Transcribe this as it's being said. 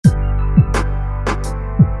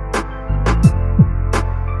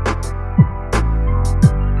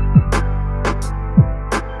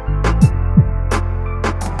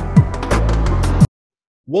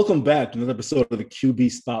Welcome back to another episode of the QB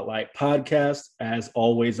Spotlight podcast. As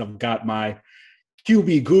always, I've got my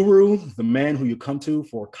QB guru, the man who you come to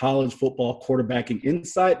for college football quarterbacking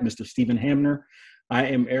insight, Mr. Stephen Hamner. I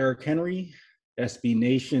am Eric Henry, SB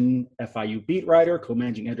Nation FIU beat writer,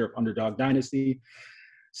 co-managing editor of Underdog Dynasty.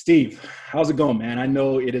 Steve, how's it going, man? I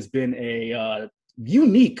know it has been a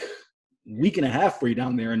unique week and a half for you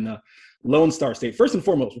down there in the Lone Star State. First and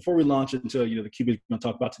foremost, before we launch into the QB we're going to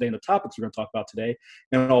talk about today and the topics we're going to talk about today,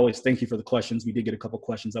 and always thank you for the questions. We did get a couple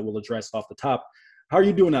questions that we'll address off the top. How are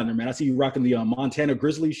you doing down there, man? I see you rocking the Montana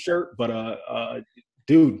Grizzlies shirt, but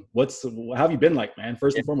dude, how have you been like, man?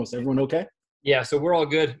 First and foremost, everyone okay? Yeah, so we're all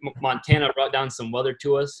good. Montana brought down some weather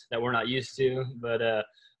to us that we're not used to, but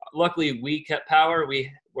luckily we kept power.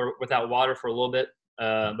 We were without water for a little bit,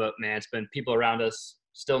 but man, it's been people around us,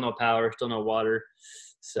 still no power, still no water.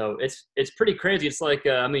 So it's pretty crazy. It's like,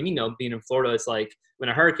 being in Florida, it's like when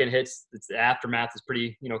a hurricane hits, the aftermath is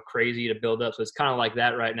pretty, crazy to build up. So it's kind of like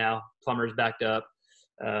that right now. Plumbers backed up.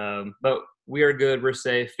 But we are good. We're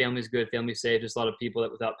safe. Family's good. Family's safe. Just a lot of people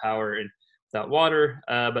that without power and without water.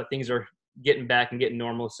 But things are getting back and getting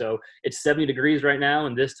normal. So it's 70 degrees right now.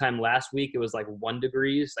 And this time last week, it was like 1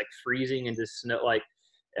 degree, like freezing into snow, like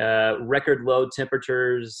record low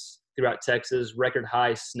temperatures throughout Texas, record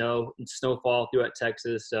high snowfall throughout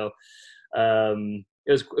Texas. So it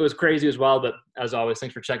was crazy as well. But as always,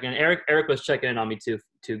 thanks for checking in. Eric was checking in on me too,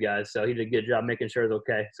 guys. So he did a good job making sure it's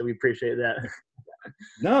okay. So we appreciate that.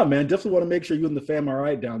 No, man, definitely want to make sure you and the fam are all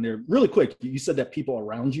right down there. Really quick, you said that people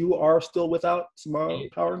around you are still without some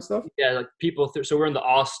power and stuff? Yeah, like people so we're in the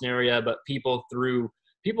Austin area, but people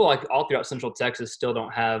like all throughout Central Texas still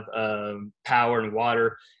don't have power and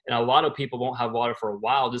water. And a lot of people won't have water for a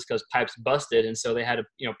while just because pipes busted. And so they had to,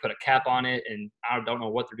 put a cap on it. And I don't know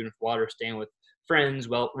what they're doing for water, staying with friends,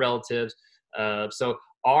 relatives. So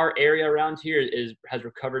our area around here has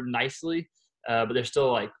recovered nicely. But they're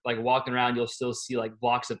still like walking around, you'll still see like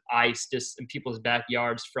blocks of ice just in people's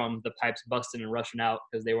backyards from the pipes busting and rushing out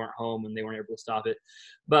because they weren't home and they weren't able to stop it.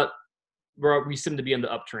 But we seem to be in the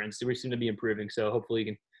uptrend, so we seem to be improving. So hopefully you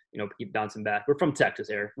can, keep bouncing back. We're from Texas,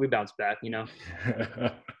 Eric. We bounce back,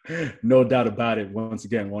 No doubt about it. Once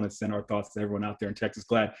again, want to send our thoughts to everyone out there in Texas.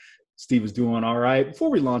 Glad Steve is doing all right. Before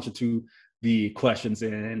we launch into the questions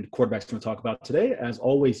and quarterbacks we're going to talk about today, as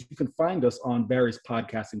always, you can find us on various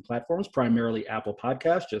podcasting platforms, primarily Apple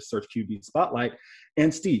Podcasts. Just search QB Spotlight.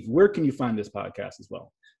 And Steve, where can you find this podcast as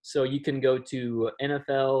well? So you can go to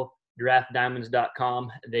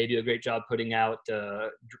NFLDraftDiamonds.com. They do a great job putting out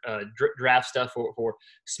draft stuff for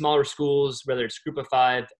smaller schools, whether it's Group of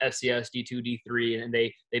 5, FCS, D2, D3, and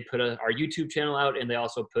they put our YouTube channel out, and they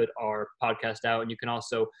also put our podcast out. And you can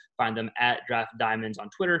also find them at Draft Diamonds on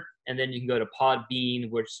Twitter, and then you can go to Podbean,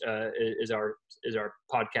 which is our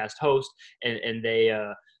podcast host, and they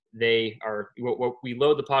are we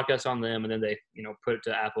load the podcast on them, and then they put it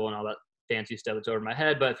to Apple and all that fancy stuff that's over my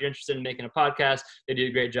head. But if you're interested in making a podcast, they do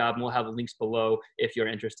a great job, and we'll have links below if you're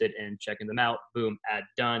interested in checking them out. Boom, ad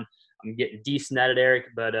done. I'm getting decent at it, Eric,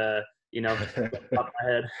 but off my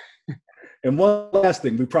head. And one last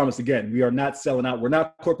thing, we promise again, we are not selling out. We're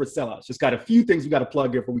not corporate sellouts. Just got a few things we got to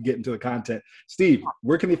plug here before we get into the content. Steve,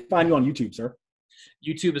 where can they find you on YouTube, sir?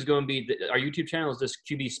 YouTube is going to be our YouTube channel is just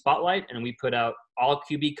QB Spotlight, and we put out all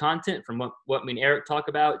QB content from what me and Eric talk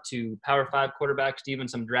about to Power 5 quarterbacks to even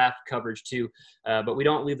some draft coverage too. But we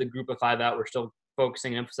don't leave the Group of 5 out. We're still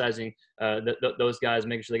focusing and emphasizing those guys,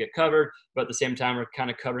 making sure they get covered. But at the same time, we're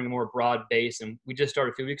kind of covering a more broad base. And we just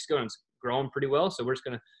started a few weeks ago, and it's growing pretty well. So we're just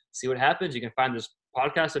going to see what happens. You can find this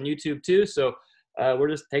podcast on YouTube too. So we're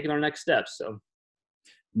just taking our next steps. So.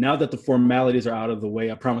 Now that the formalities are out of the way,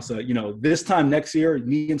 I promise, this time next year,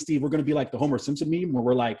 me and Steve, we're going to be like the Homer Simpson meme where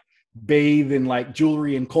we're like bathed in like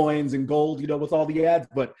jewelry and coins and gold, with all the ads,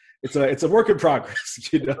 but it's a work in progress,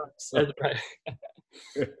 So. That's right.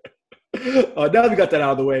 Now that we got that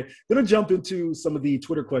out of the way, going to jump into some of the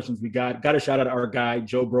Twitter questions we got. Got to shout out our guy,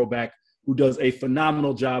 Joe Broback, who does a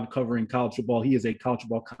phenomenal job covering college football. He is a college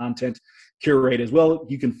football content curator as well.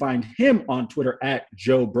 You can find him on Twitter at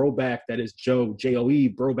Joe Broback. That is Joe, Joe,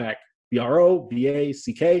 Broback,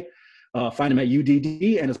 Broback. Find him at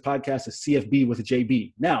UDD, and his podcast is CFB with a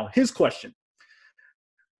JB. Now, his question.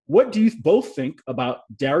 What do you both think about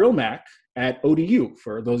Daryl Mack at ODU?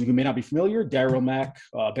 For those of you who may not be familiar, Daryl Mack,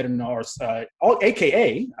 better known as,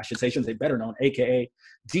 AKA, I should say, shouldn't say better known, AKA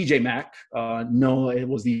DJ Mack. No, it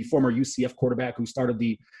was the former UCF quarterback who started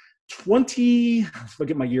the 2018.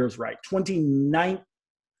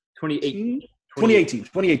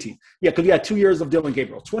 Yeah, because we had 2 years of Dylan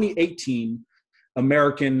Gabriel. 2018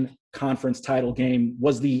 American Conference title game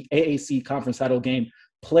was the AAC conference title game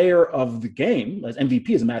player of the game, as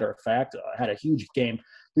MVP, as a matter of fact, had a huge game.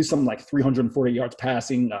 He's something like 340 yards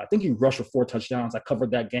passing. I think he rushed for 4 touchdowns. I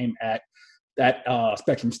covered that game at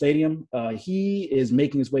Spectrum Stadium. He is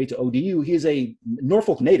making his way to ODU. He is a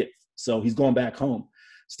Norfolk native, so he's going back home.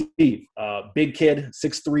 Steve, big kid,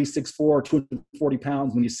 6'3", 6'4", 240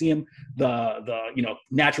 pounds. When you see him, the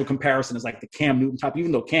natural comparison is like the Cam Newton type,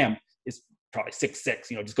 even though Cam is probably 6'6",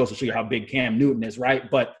 just goes to show you how big Cam Newton is, right?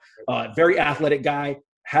 But very athletic guy,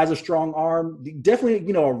 has a strong arm,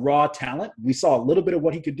 definitely, a raw talent. We saw a little bit of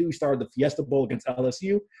what he could do. He started the Fiesta Bowl against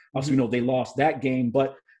LSU. Obviously, they lost that game.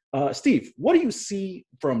 But, Steve, what do you see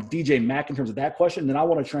from DJ Mack in terms of that question? And then I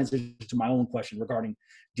want to transition to my own question regarding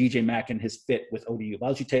DJ Mack and his fit with ODU. Why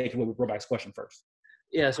don't you take away with Roback's question first?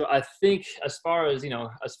 Yeah, so I think as far as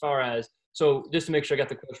so just to make sure I got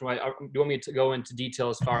the question right, do you want me to go into detail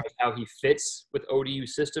as far as how he fits with ODU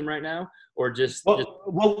system right now, or just?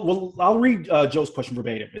 Well, I'll read Joe's question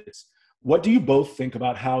verbatim. It's, what do you both think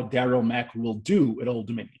about how Darryl Mack will do at Old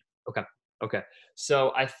Dominion? Okay.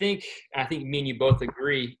 So I think me and you both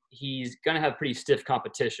agree he's going to have pretty stiff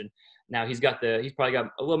competition. Now he's probably got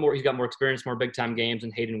a little more. He's got more experience, more big time games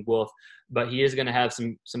than Hayden Wolff, but he is going to have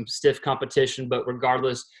some stiff competition. But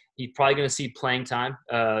regardless, he's probably going to see playing time,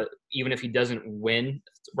 even if he doesn't win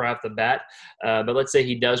right off the bat. But let's say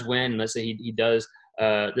he does win, and let's say he does.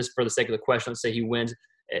 Just for the sake of the question, let's say he wins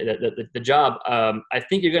the job. I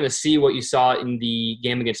think you're going to see what you saw in the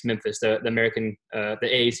game against Memphis, the American, the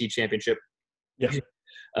AAC championship,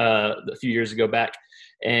 a few years ago back,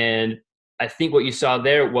 and I think what you saw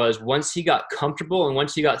there was once he got comfortable and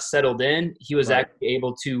once he got settled in, he was actually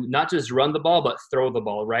able to not just run the ball, but throw the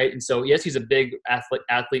ball, right? And so, yes, he's a big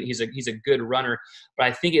athlete. He's a good runner, but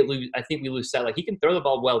I think we lose sight. Like, he can throw the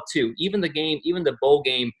ball well too. Even the bowl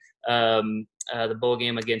game,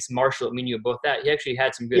 against Marshall, I mean, you both that he actually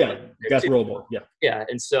had some good. Yeah, that's Roll Bowl. Yeah. Yeah,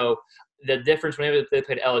 and so the difference whenever they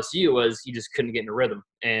played LSU was he just couldn't get in a rhythm,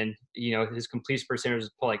 and his completion percentage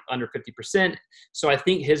was probably like under 50%. So I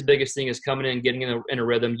think his biggest thing is coming in, getting in a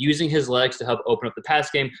rhythm, using his legs to help open up the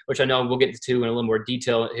pass game, which I know we'll get to in a little more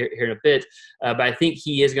detail here in a bit. But I think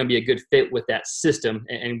he is going to be a good fit with that system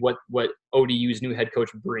and what ODU's new head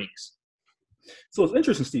coach brings. So it's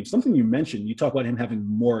interesting, Steve, something you mentioned, you talk about him having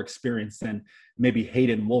more experience than maybe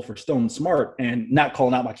Hayden Wolff or Stone Smart, and not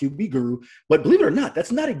calling out my QB guru, but believe it or not,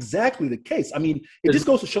 that's not exactly the case. I mean, it just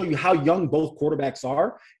goes to show you how young both quarterbacks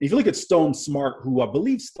are. If you look at Stone Smart, who I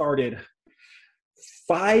believe started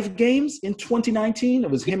 5 games in 2019,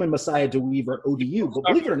 it was him and Messiah DeWeaver at ODU, but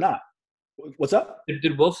believe it or not, what's up?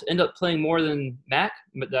 Did Wolff end up playing more than Mack?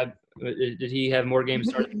 Did he have more games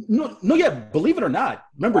started? No, yeah, believe it or not.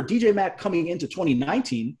 Remember, DJ Mack coming into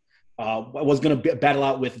 2019 was going to battle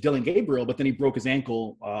out with Dylan Gabriel, but then he broke his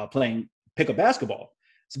ankle playing pickup basketball.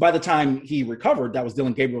 So by the time he recovered, that was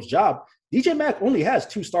Dylan Gabriel's job. DJ Mack only has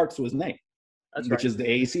 2 starts to his name, which is the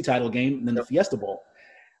AAC title game and then the Fiesta Bowl.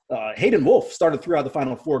 Hayden Wolff started 3 out of the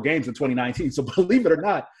final 4 games in 2019. So believe it or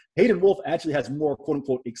not, Hayden Wolff actually has more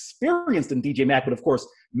quote-unquote experience than DJ Mack, but of course,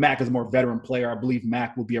 Mack is a more veteran player. I believe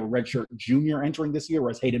Mack will be a redshirt junior entering this year,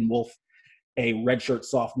 whereas Hayden Wolff, a redshirt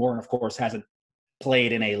sophomore, and of course hasn't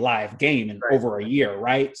played in a live game in over a year,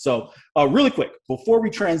 right? So really quick, before we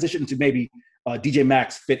transition to maybe DJ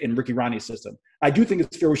Mack's fit in Ricky Ronnie's system, I do think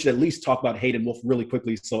it's fair we should at least talk about Hayden Wolff really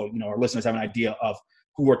quickly so our listeners have an idea of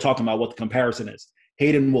who we're talking about, what the comparison is.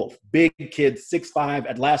 Hayden Wolff, big kid, 6'5".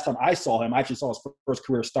 At last time I saw him, I actually saw his first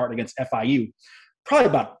career start against FIU, probably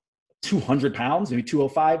about 200 pounds, maybe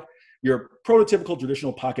 205. Your prototypical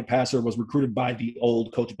traditional pocket passer, was recruited by the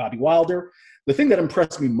old coach Bobby Wilder. The thing that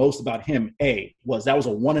impressed me most about him, was that was a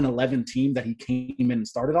 1-11 team that he came in and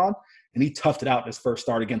started on, and he toughed it out in his first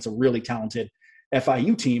start against a really talented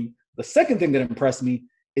FIU team. The second thing that impressed me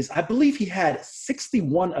is I believe he had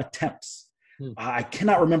 61 attempts. I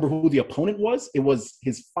cannot remember who the opponent was. It was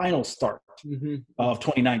his final start of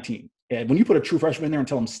 2019. And when you put a true freshman in there and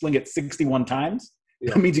tell him sling it 61 times,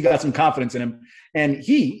 that means you got some confidence in him. And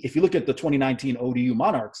he, if you look at the 2019 ODU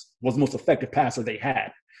Monarchs, was the most effective passer they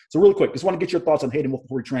had. So really quick, just want to get your thoughts on Hayden Wolff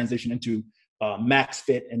before we transition into Max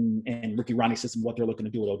fit and Ricky Ronnie's system, what they're looking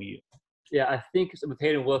to do at ODU. Yeah, I think with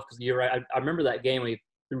Hayden Wolff, because you're right. I remember that game when he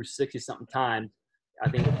threw 60-something times. I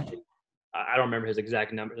think I don't remember his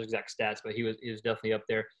exact numbers, his exact stats, but he was definitely up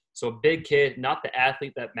there. So a big kid, not the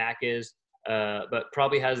athlete that Mack is, but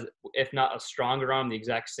probably has, if not a stronger arm, the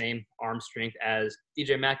exact same arm strength as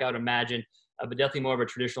DJ Mack, I would imagine, but definitely more of a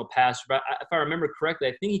traditional passer. But if I remember correctly,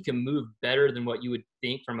 I think he can move better than what you would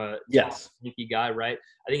think from a sneaky guy, right?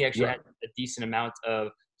 I think he actually had a decent amount of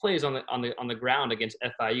plays on the ground against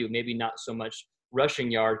FIU. Maybe not so much rushing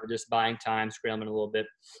yards, but just buying time, scrambling a little bit.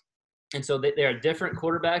 And so they are different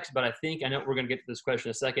quarterbacks, but I know we're going to get to this question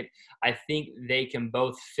in a second. I think they can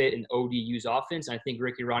both fit in ODU's offense. And I think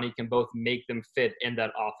Ricky Ronnie can both make them fit in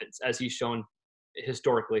that offense, as he's shown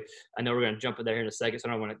historically. I know we're going to jump in there in a second, so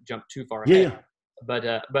I don't want to jump too far ahead.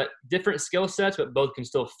 But different skill sets, but both can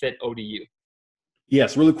still fit ODU.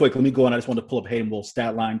 Yes, really quick. Let me go on. I just wanted to pull up Hayden Wolf's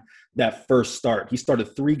stat line. That first start, he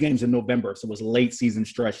started 3 games in November, so it was a late season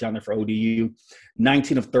stretch down there for ODU.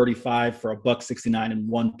 19 of 35 for $169 and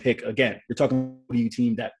 1 pick. Again, you're talking ODU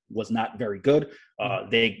team that was not very good.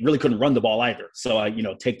 They really couldn't run the ball either. So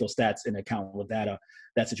take those stats into account with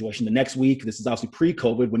that situation. The next week, this is obviously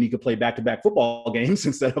pre-COVID, when you could play back-to-back football games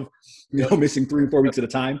instead of missing 3 and 4 weeks at a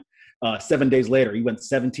time. 7 days later, he went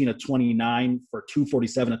 17 of 29 for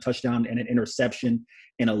 247, a touchdown and an interception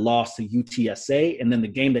in a loss to UTSA. And then the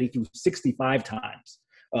game that he threw 65 times,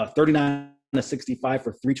 39 of 65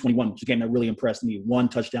 for 321, which is a game that really impressed me. 1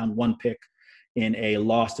 touchdown, 1 pick in a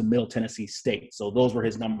loss to Middle Tennessee State. So those were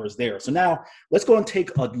his numbers there. So now let's go and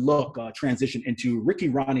take a look, transition into Ricky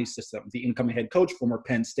Ronnie's system, the incoming head coach, former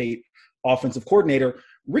Penn State offensive coordinator.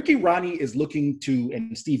 Ricky Ronnie is looking to,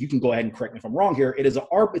 and Steve, you can go ahead and correct me if I'm wrong here.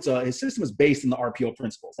 His system is based in the RPO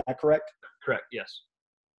principles. Is that correct? Correct. Yes.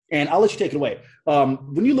 And I'll let you take it away.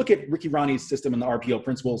 When you look at Ricky Ronnie's system and the RPO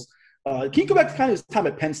principles, can you go back to kind of his time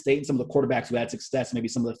at Penn State and some of the quarterbacks who had success, maybe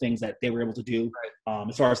some of the things that they were able to do,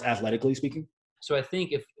 as far as athletically speaking? So I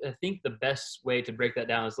think the best way to break that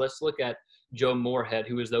down is let's look at Joe Moorhead,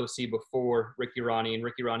 who was the OC before Ricky Ronnie, and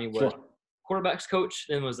Ricky Ronnie was quarterbacks coach,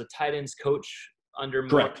 then was the tight ends coach under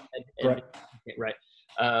Correct. Moorhead. Right.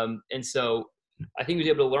 And so I think he was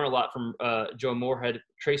able to learn a lot from Joe Moorhead.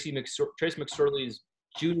 Trace McSorley's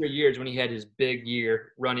junior years when he had his big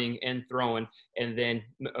year running and throwing. And then,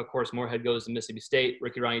 of course, Moorhead goes to Mississippi State.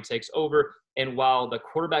 Ricky Ronnie takes over. And while the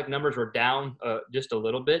quarterback numbers were down just a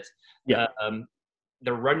little bit,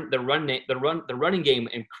 the running game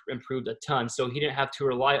improved a ton. So he didn't have to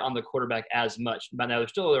rely on the quarterback as much. But now there's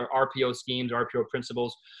still other RPO schemes, RPO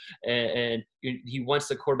principles, and he wants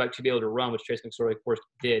the quarterback to be able to run, which Trace McSorley, of course,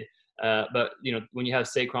 did. But when you have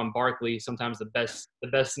Saquon Barkley, sometimes the best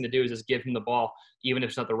thing to do is just give him the ball, even if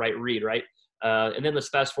it's not the right read, right? And then let's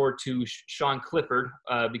fast forward to Sean Clifford,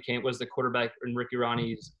 was the quarterback in Ricky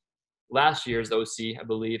Ronnie's last year's OC, I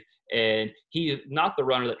believe. And he's not the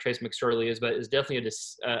runner that Trace McSorley is, but is definitely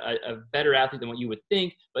a better athlete than what you would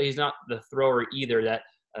think. But he's not the thrower either that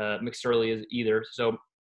McSorley is either. So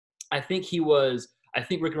I think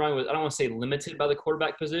Ricky Ronnie was, I don't want to say limited by the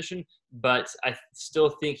quarterback position, but I still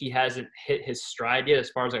think he hasn't hit his stride yet as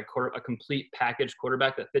far as a complete package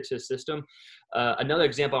quarterback that fits his system. Another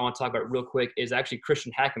example I want to talk about real quick is actually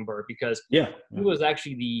Christian Hackenberg, because he was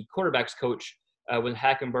actually the quarterback's coach when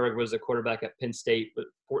Hackenberg was a quarterback at Penn State, but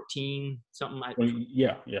 14 something.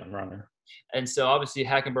 Around there. And so obviously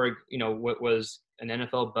Hackenberg, was an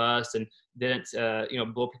NFL bust and didn't,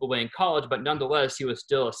 blow people away in college, but nonetheless, he was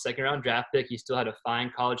still a second-round draft pick. He still had a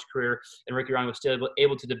fine college career, and Ricky Ronnie was still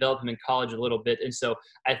able to develop him in college a little bit. And so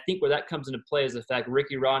I think where that comes into play is the fact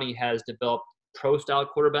Ricky Ronnie has developed pro-style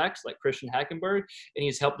quarterbacks like Christian Hackenberg, and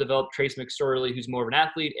he's helped develop Trace McSorley, who's more of an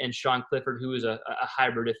athlete, and Sean Clifford, who is a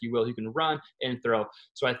hybrid, if you will, who can run and throw.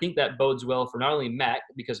 So I think that bodes well for not only Matt,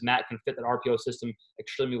 because Matt can fit that RPO system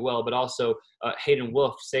extremely well, but also Hayden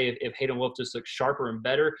Wolf. Say if Hayden Wolf just looks sharper and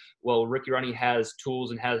better, well, Ricky Ronnie has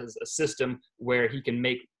tools and has a system where he can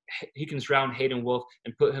surround Hayden Wolf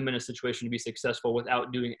and put him in a situation to be successful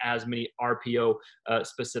without doing as many RPO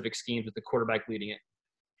specific schemes with the quarterback leading it.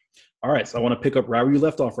 All right, so I want to pick up right where you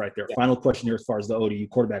left off right there. Final question here as far as the ODU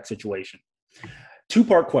quarterback situation.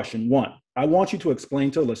 2-part question. 1, I want you to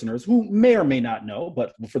explain to listeners who may or may not know,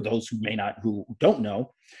 but for those who don't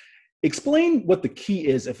know, explain what the key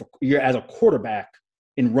is if you're as a quarterback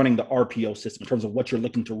in running the RPO system in terms of what you're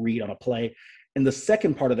looking to read on a play. And the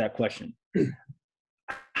second part of that question,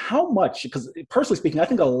 how much, because personally speaking, I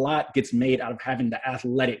think a lot gets made out of having the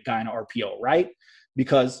athletic guy in an RPO, right?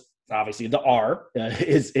 Because obviously the R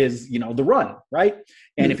is the run, right?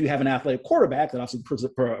 And if you have an athletic quarterback, that obviously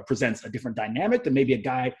presents a different dynamic than maybe a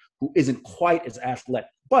guy who isn't quite as athletic.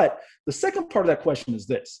 But the second part of that question is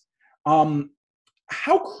this.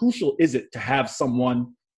 How crucial is it to have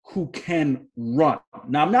someone who can run?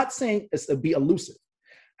 Now, I'm not saying it's to be elusive.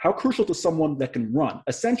 How crucial to someone that can run?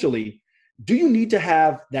 Essentially, do you need to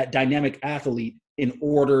have that dynamic athlete in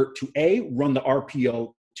order to, A, run the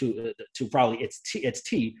RPO to probably its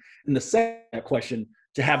T? And the second question,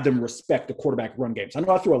 to have them respect the quarterback run games? I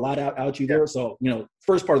know I threw a lot out you there. So,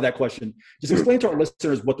 first part of that question, just explain to our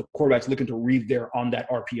listeners what the quarterback's looking to read there on that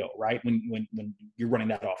RPO, right? When you're running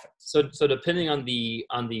that offense. So depending on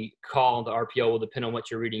the call, the RPO will depend on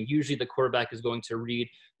what you're reading. Usually the quarterback is going to read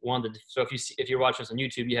one of the, so if you're watching us on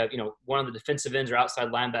YouTube, you have, one of the defensive ends or outside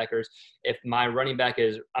linebackers. If my running back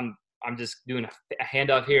is, I'm just doing a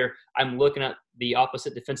handoff here, I'm looking at the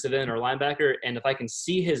opposite defensive end or linebacker, and if I can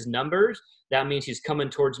see his numbers, that means he's coming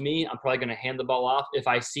towards me. I'm probably going to hand the ball off. If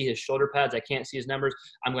I see his shoulder pads, I can't see his numbers,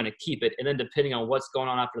 I'm going to keep it. And then depending on what's going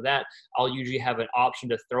on after that, I'll usually have an option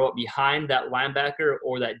to throw it behind that linebacker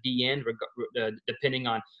or that D end, depending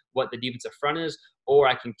on what the defensive front is, or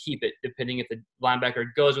I can keep it depending if the linebacker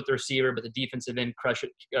goes with the receiver, but the defensive end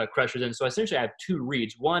crushes in. So essentially I have two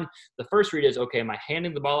reads. One, the first read is, okay, am I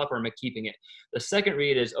handing the ball up or am I keeping it? The second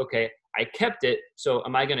read is, okay, I kept it, so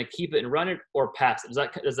am I going to keep it and run it or pass it?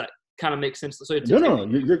 Does that kind of make sense? So no,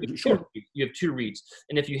 you're sure. You have two reads.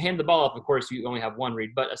 And if you hand the ball off, of course, you only have one read.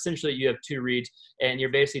 But essentially you have two reads, and you're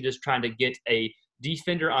basically just trying to get a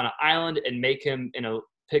defender on an island and make him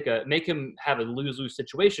make him have a lose-lose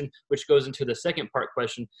situation, which goes into the second part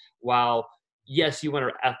question. While, yes, you want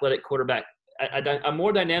an athletic quarterback, a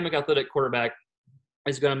more dynamic athletic quarterback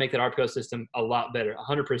is going to make that RPO system a lot better,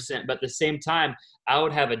 100%. But at the same time, I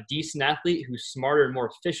would have a decent athlete who's smarter and more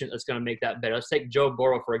efficient that's going to make that better. Let's take Joe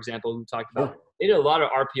Burrow, for example, who we talked about. They did a lot of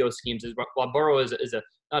RPO schemes. While Burrow is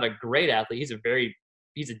not a great athlete,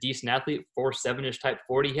 he's a decent athlete, 4.7-ish type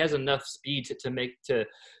 40. He has enough speed to make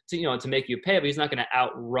you pay, but he's not going to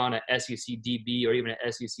outrun a SEC DB or even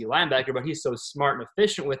an SEC linebacker. But he's so smart and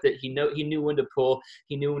efficient with it. He knew when to pull,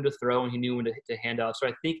 he knew when to throw, and he knew when to hand off. So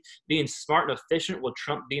I think being smart and efficient will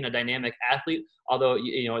trump being a dynamic athlete. Although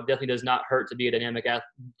it definitely does not hurt to be a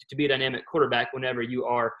dynamic quarterback whenever you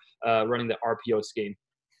are running the RPO scheme.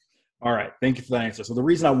 All right. Thank you for that answer. So the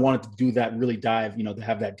reason I wanted to do that, really dive, to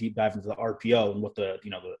have that deep dive into the RPO and what the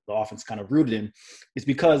offense kind of rooted in, is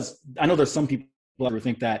because I know there's some people who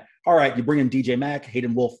think that, all right, you bring in DJ Mack,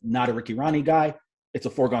 Hayden Wolf, not a Ricky Ronnie guy. It's a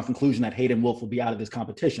foregone conclusion that Hayden Wolf will be out of this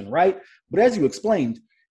competition, right? But as you explained,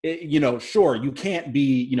 sure, you can't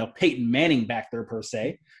be, Peyton Manning back there per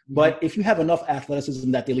se, but if you have enough athleticism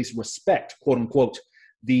that they at least respect, quote unquote,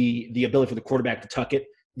 the ability for the quarterback to tuck it,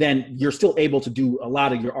 then you're still able to do a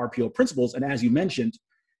lot of your RPO principles. And as you mentioned,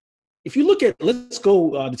 if you look at, let's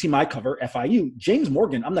go the team I cover, FIU, James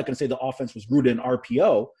Morgan, I'm not going to say the offense was rooted in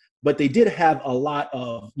RPO, but they did have a lot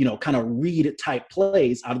of, kind of read type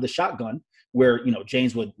plays out of the shotgun where,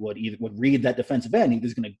 James would read that defensive end.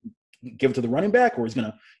 He's going to give it to the running back, or he's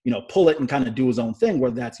going to, pull it and kind of do his own thing,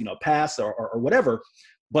 whether that's, pass or whatever.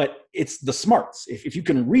 But it's the smarts. If you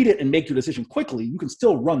can read it and make your decision quickly, you can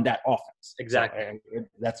still run that offense. Exactly.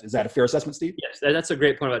 So, is that a fair assessment, Steve? Yes, that's a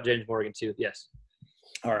great point about James Morgan too. Yes.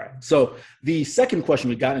 All right. So the second question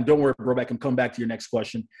we got, and don't worry, Broback, and come back to your next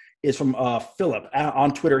question, is from Philip.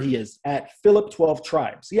 On Twitter, he is at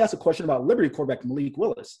Philip12Tribes. He asked a question about Liberty quarterback Malik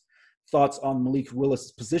Willis. Thoughts on Malik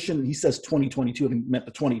Willis' position? He says 2022, and meant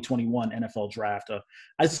the 2021 NFL draft.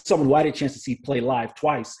 As someone who I had a chance to see play live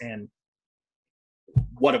twice, and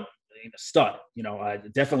what a stud,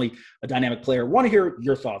 definitely a dynamic player. Want to hear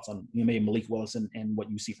your thoughts on maybe Malik Willis and what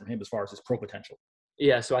you see from him as far as his pro potential.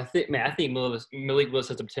 Yeah, so I think Malik Willis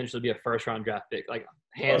has the potential to be a first-round draft pick. Like,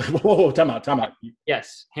 time out.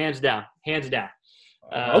 Yes, hands down.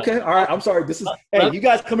 Okay, all right. I'm sorry. This is you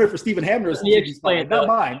guys come here for Stephen Hamner's. Let me explain, not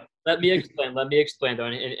mine. Let me explain though,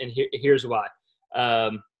 and here's why.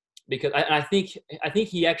 Because I think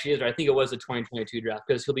he actually is right. I think it was the 2022 draft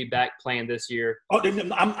because he'll be back playing this year. Oh,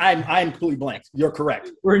 I'm completely blank. You're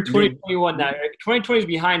correct. We're in 2021 now. 2020 is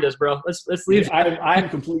behind us, bro. Let's leave. I'm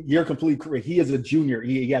complete. You're completely correct. He is a junior.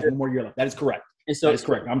 He has one more year left. That is correct. That is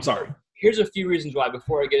correct. I'm sorry. Here's a few reasons why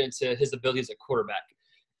before I get into his ability as a quarterback.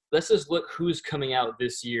 Let's just look who's coming out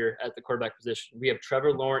this year at the quarterback position. We have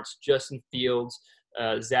Trevor Lawrence, Justin Fields,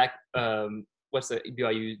 Zach. What's the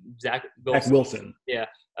BYU? Zach Wilson. Yeah.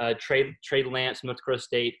 Trey Lance from North Dakota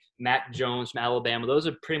State, Mac Jones from Alabama. Those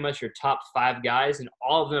are pretty much your top 5 guys, and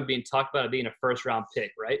all of them are being talked about being a first-round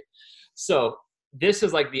pick, right? So this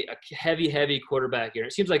is like a heavy quarterback year.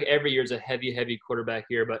 It seems like every year is a heavy quarterback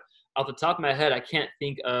year, but off the top of my head, I can't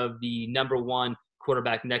think of the number 1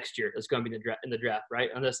 quarterback next year that's going to be in the draft, right?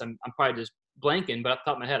 Unless I'm probably just blanking, but off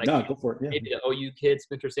the top of my head, go for it. Yeah. Maybe the OU kid,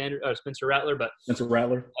 Spencer Rattler, but Spencer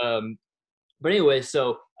Rattler. But anyway,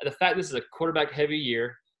 so the fact this is a quarterback-heavy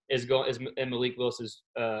year and Malik Willis is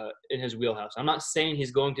in his wheelhouse. I'm not saying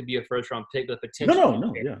he's going to be a first-round pick, but potentially.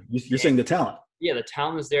 No. Yeah, you're saying the talent. Yeah, the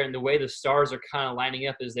talent is there, and the way the stars are kind of lining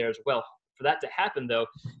up is there as well For that to happen, though,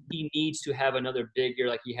 he needs to have another big year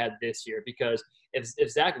like he had this year. Because if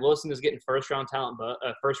Zach Wilson is getting first round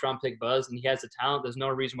pick buzz, and he has the talent, there's no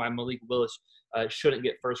reason why Malik Willis shouldn't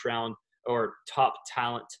get first round or top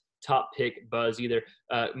talent, top pick buzz either.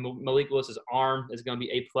 Malik Willis's arm is going to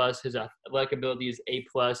be A+. His athletic ability is A+.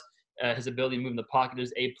 His ability to move in the pocket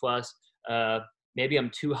is A+. Maybe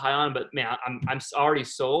I'm too high on, but man, I'm already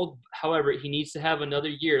sold. However, he needs to have another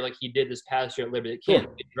year like he did this past year at Liberty. It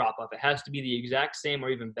can't be a drop off. It has to be the exact same or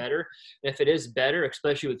even better. And if it is better,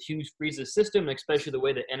 especially with Hugh Freeze's system, and especially the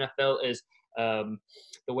way the NFL is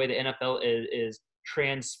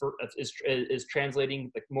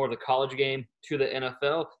translating more of the college game to the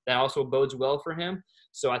NFL, that also bodes well for him.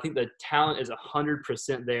 So I think the talent is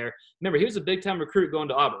 100% there. Remember, he was a big time recruit going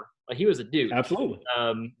to Auburn. Like, he was a dude. Absolutely.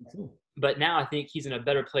 But now I think he's in a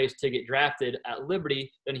better place to get drafted at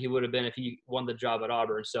Liberty than he would have been if he won the job at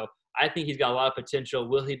Auburn. So I think he's got a lot of potential.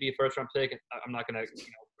 Will he be a first-round pick? I'm not going to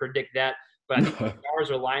predict that. But I think the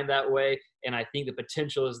stars are lined that way, and I think the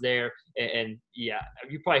potential is there. And yeah,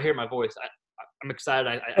 you probably hear my voice. I'm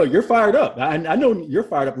excited. You're fired up. I know you're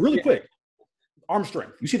fired up. Really quick, arm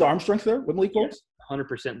strength. You see the arm strength there with Malik Willis?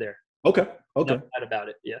 100% there. Okay. No doubt about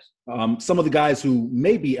it. Yes. Some of the guys who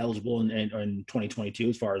may be eligible in 2022,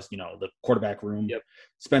 as far as the quarterback room. Yep.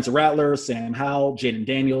 Spencer Rattler, Sam Howell, Jaden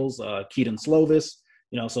Daniels, Keaton Slovis.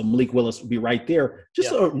 So Malik Willis would be right there.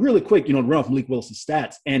 Just really quick, run off Malik Willis'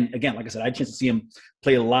 stats. And again, like I said, I had a chance to see him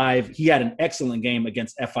play live. He had an excellent game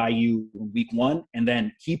against FIU in week 1, and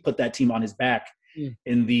then he put that team on his back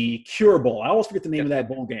in the Cure Bowl. I always forget the name of that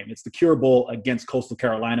bowl game. It's the Cure Bowl against Coastal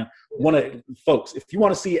Carolina. Folks, if you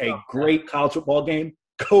want to see a great college football game,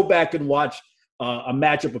 go back and watch a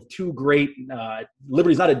matchup of two great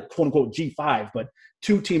Liberty's not a quote-unquote G5, but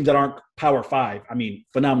two teams that aren't Power 5. I mean,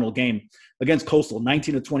 phenomenal game against Coastal,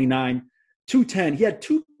 19-29, 210. He had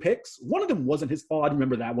 2 picks. One of them wasn't his fault. I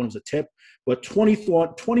remember that one was a tip, but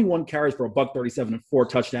 21 carries for $137 and 4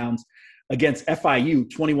 touchdowns. Against FIU,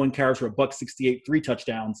 21 carries for $168, 3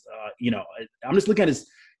 touchdowns. I'm just looking at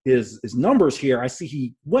his numbers here. I see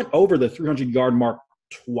he went over the 300-yard mark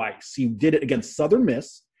twice. He did it against Southern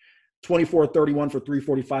Miss, 24-31 for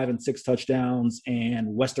 345 and 6 touchdowns, and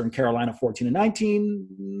Western Carolina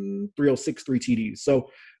 14-19, 306, 3 TDs. So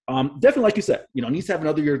definitely, like you said, needs to have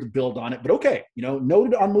another year to build on it. But okay,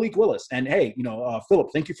 noted on Malik Willis. And hey, Philip,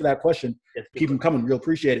 thank you for that question. Yes, keep them coming. Real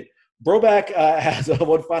appreciate it. Broback has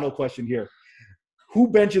one final question here. Who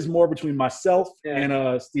benches more between myself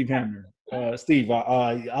and Steve Hamner? Steve,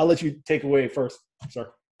 I'll let you take away first,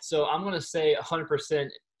 sir. So I'm going to say 100%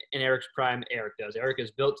 in Eric's prime, Eric does. Eric is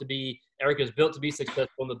built to be successful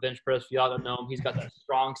in the bench press. If y'all don't know him, he's got that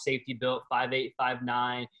strong safety built, 5'8",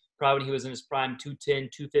 5'9". Probably when he was in his prime, 210,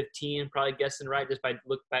 215, probably guessing right just by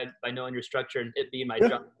knowing your structure and it being my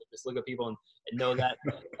job. Just look at people and know that.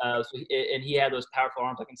 And he had those powerful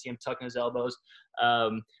arms. I can see him tucking his elbows.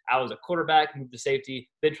 I was a quarterback, moved to safety.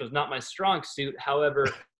 Bench was not my strong suit. However,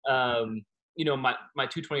 my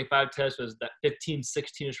 225 test was that 15,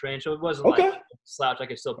 16-ish range. So it wasn't like a slouch. I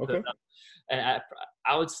could still put it up. And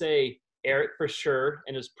I would say Eric for sure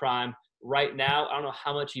in his prime. Right now, I don't know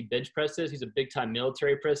how much he bench presses. He's a big-time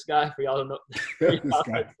military press guy. For y'all to know,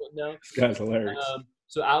 this guy's hilarious.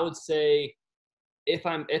 So I would say if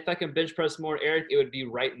I can bench press more, Eric, it would be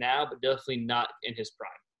right now, but definitely not in his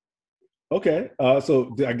prime. Okay,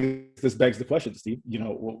 so I guess this begs the question, Steve.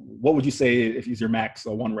 What would you say if he's your max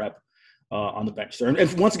 1 rep on the bench, sir?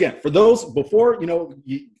 And once again, for those before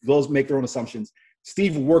those make their own assumptions.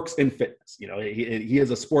 Steve works in fitness. He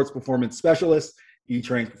is a sports performance specialist. He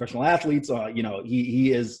trains professional athletes.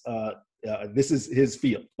 He is. This is his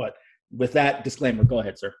field. But with that disclaimer, go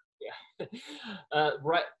ahead, sir. Yeah.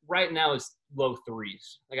 Right now it's low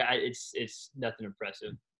 3s. It's nothing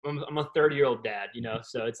impressive. I'm a 30-year-old dad,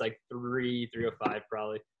 so it's like 305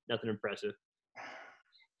 probably. Nothing impressive.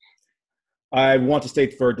 I want to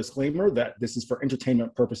state for a disclaimer that this is for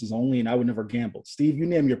entertainment purposes only, and I would never gamble. Steve, you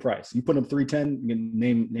name your price. You put up 310. You can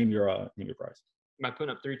name your price. Am I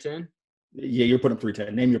putting up 310? Yeah, you're putting up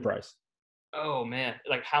 310. Name your price. Oh man,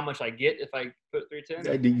 like how much I get if I put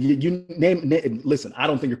 310? You name. Listen, I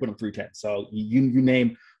don't think you're putting up 310. So you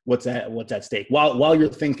name what's at stake. While you're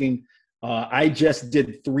thinking, I just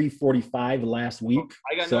did 345 last week.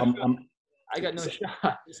 I got no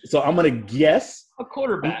shot. So I'm gonna guess a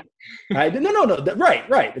quarterback. No.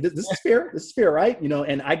 Right. This is fair. This is fair, right?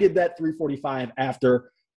 And I did that 345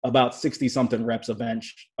 after about 60 something reps of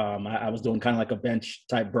bench. I was doing kind of like a bench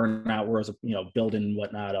type burnout, whereas building and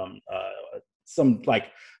whatnot. Some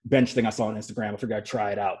like bench thing I saw on Instagram. I figured I'd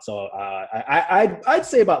try it out. So I'd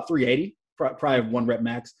say about 380 probably 1 rep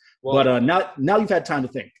max. Well, But now you've had time to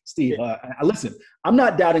think, Steve. Listen, I'm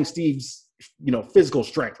not doubting Steve's physical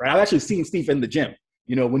strength, right? I've actually seen Steve in the gym.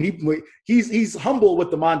 When he's humble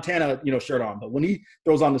with the Montana shirt on, but when he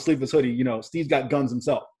throws on the sleeveless hoodie, Steve's got guns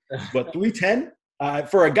himself. But 310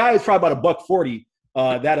 for a guy who's probably about $140.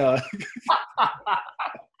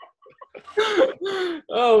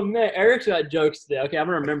 Oh man, Eric's got jokes today. Okay, I'm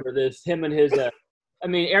gonna remember this. Him and his.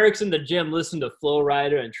 Eric's in the gym listening to Flow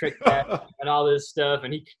Rider and Trick Back and all this stuff,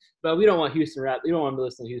 but we don't want Houston rap. We don't want him to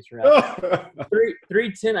listen to Houston rap.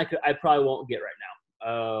 310, I probably won't get right now.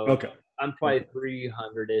 Okay. I'm probably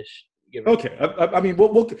 300-ish. Okay.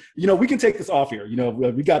 We'll we can take this off here.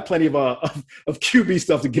 We got plenty of QB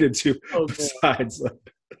stuff to get into besides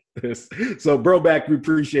this. So, Broback, we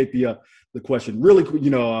appreciate the question. Really,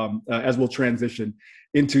 as we'll transition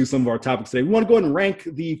into some of our topics today, we want to go ahead and rank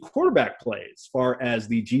the quarterback play as far as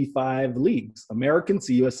the G5 leagues, American,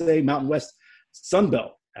 CUSA, Mountain West, Sun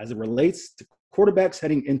Belt, as it relates to quarterbacks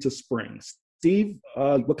heading into spring. Steve,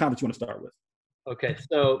 what conference do you want to start with? Okay,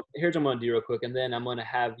 so here's what I'm going to do real quick, and then I'm going to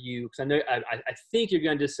have you, because I know I think you're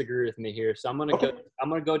going to disagree with me here. So I'm going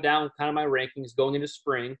to go down kind of my rankings going into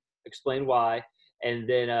spring, explain why, and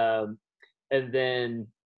then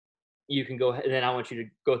you can go. And then I want you to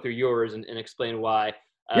go through yours and explain why.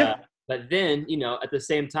 But then at the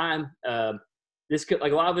same time, this could,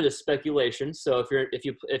 like, a lot of it is speculation. So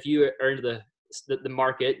if you are into the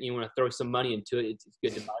market and you want to throw some money into it, it's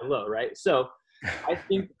good to buy low, right? So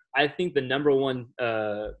I think the number one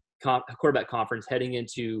quarterback conference heading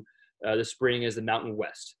into the spring is the Mountain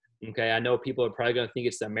West. Okay, I know people are probably going to think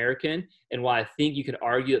it's the American, and while I think you could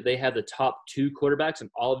argue that they have the top 2 quarterbacks in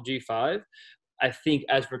all of G5, I think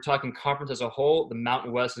as we're talking conference as a whole, the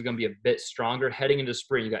Mountain West is going to be a bit stronger heading into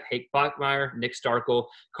spring. You got Hake Bachmeyer, Nick Starkel,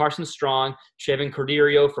 Carson Strong, Chevin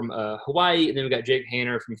Cordeiro from Hawaii, and then we got Jake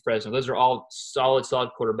Haener from Fresno. Those are all solid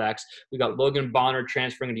quarterbacks. We got Logan Bonner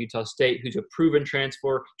transferring to Utah State, who's a proven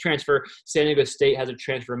transfer. San Diego State has a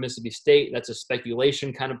transfer to Mississippi State. That's a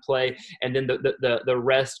speculation kind of play. And then the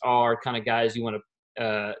rest are kind of guys you want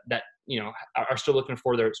to are still looking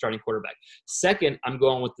for their starting quarterback. Second, I'm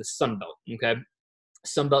going with the Sun Belt. Okay.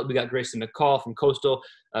 Sun Belt, we got Grayson McCall from Coastal,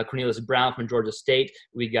 Cornelius Brown from Georgia State.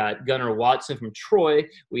 We got Gunnar Watson from Troy.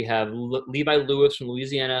 We have Levi Lewis from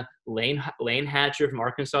Louisiana, Lane Hatcher from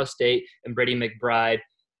Arkansas State, and Brady McBride,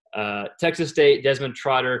 Texas State, Desmond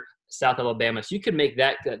Trotter, South Alabama. So you could make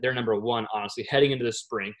that their number 1, honestly, heading into the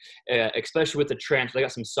spring, especially with the transfer. They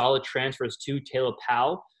got some solid transfers too. Taylor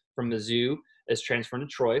Powell from Mizzou is transferring to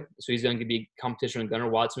Troy, so he's going to be competition with Gunnar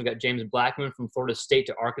Watson. We got James Blackman from Florida State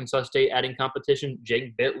to Arkansas State adding competition.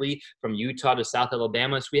 Jake Bitley from Utah to South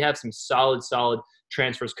Alabama. So we have some solid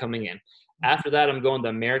transfers coming in. After that, I'm going the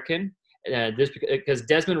American, because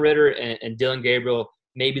Desmond Ridder and Dylan Gabriel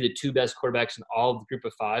may be the 2 best quarterbacks in all of the group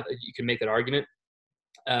of 5. You can make that argument.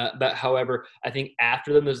 But however, I think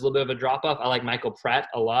after them, there's a little bit of a drop-off. I like Michael Pratt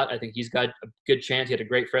a lot. I think he's got a good chance. He had a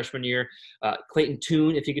great freshman year. Clayton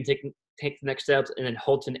Tune, if he can take the next steps, and then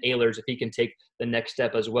Holton Ahlers, if he can take the next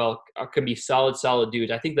step as well, can be solid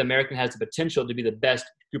dudes. I think the American has the potential to be the best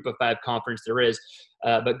group of 5 conference there is.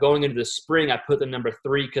 But going into the spring, I put them number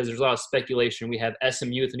 3 because there's a lot of speculation. We have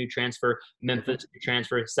SMU with a new transfer, Memphis new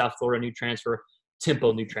transfer, South Florida new transfer,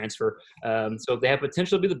 Temple new transfer. So they have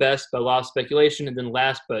potential to be the best, but a lot of speculation. And then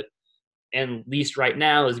last but and least right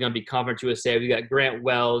now is going to be Conference USA. We got Grant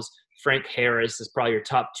Wells, Frank Harris is probably your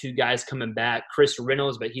top 2 guys coming back. Chris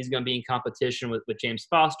Reynolds, but he's going to be in competition with James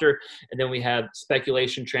Foster. And then we have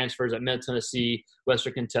speculation transfers at Middle Tennessee,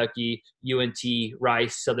 Western Kentucky, UNT,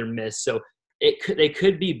 Rice, Southern Miss. So they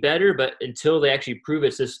could be better, but until they actually prove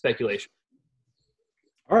it's just speculation.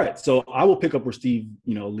 All right, so I will pick up where Steve,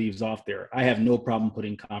 leaves off there. I have no problem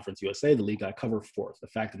putting Conference USA, the league I cover, 4th. The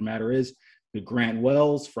fact of the matter is, the Grant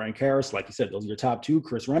Wells, Frank Harris, like you said, those are your top 2.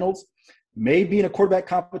 Chris Reynolds may be in a quarterback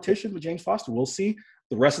competition with James Foster. We'll see.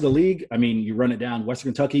 The rest of the league, you run it down.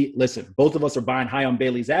 Western Kentucky, listen, both of us are buying high on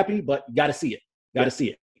Bailey Zappi, but you got to see it. See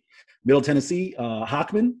it. Middle Tennessee, Bailey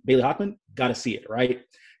Hockman, got to see it, right?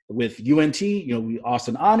 With UNT,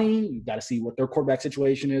 Austin Ani, you got to see what their quarterback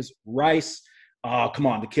situation is. Rice, come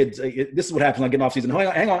on, the kids. This is what happens when I get off season.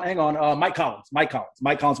 Hang on. Mike Collins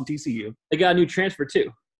from TCU. They got a new transfer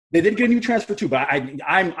too. They did get a new transfer too, but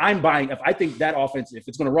I'm buying. If I think that offense, if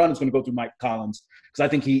it's going to run, it's going to go through Mike Collins, because I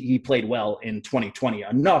think he played well in 2020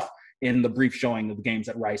 enough in the brief showing of the games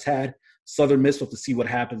that Rice had. Southern Miss, we'll have to see what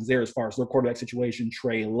happens there as far as their quarterback situation.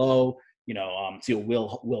 Trey Lowe, see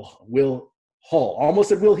what Will Hall, almost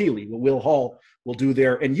said Will Healy, what Will Hall will do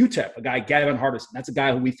there. And UTEP, a guy, Gavin Hardison, that's a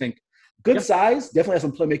guy who we think good size, definitely has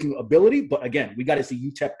some playmaking ability, but again, we got to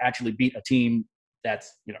see UTEP actually beat a team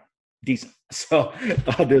that's decent. So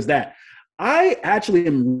there's that. I actually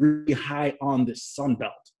am really high on the Sun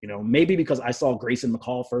Belt, maybe because I saw Grayson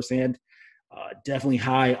McCall firsthand. Definitely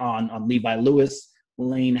high on Levi Lewis,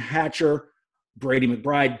 Lane Hatcher, Brady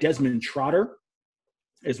McBride, Desmond Trotter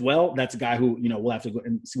as well. That's a guy who, we'll have to go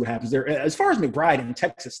and see what happens there. As far as McBride and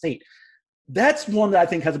Texas State, that's one that I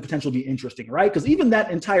think has the potential to be interesting, right? Because even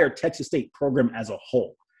that entire Texas State program as a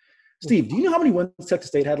whole. Steve, do you know how many wins Texas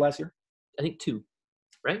State had last year? I think 2,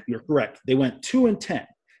 right? You're correct. They went 2-10.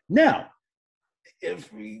 Now, if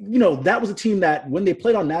that was a team that when they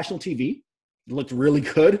played on national TV, it looked really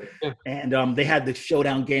good. Yeah. And they had the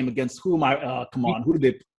showdown game against who did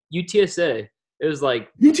they? UTSA. It was like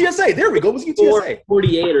UTSA. There we go. It was UTSA.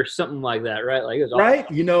 48 or something like that, right? Like it was right.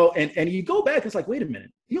 And you go back, it's like, wait a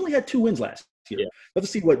minute. He only had 2 wins last year. Yeah. Let's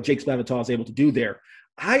see what Jake Spavital is able to do there.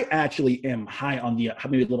 I actually am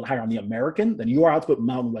maybe a little higher on the American than you are. I'll put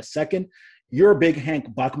Mountain West second. You're a big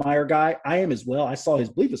Hank Bachmeier guy. I am as well. I saw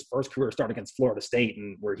his first career start against Florida State,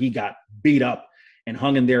 and where he got beat up and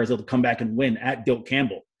hung in there as able to come back and win at Dilt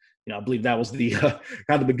Campbell. I believe that was the kind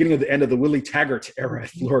of the beginning of the end of the Willie Taggart era at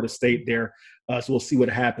Florida State there. So we'll see what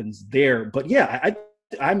happens there. But yeah,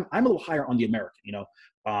 I'm a little higher on the American.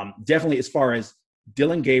 Definitely as far as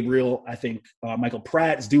Dylan Gabriel, I think Michael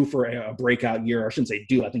Pratt is due for a breakout year. I shouldn't say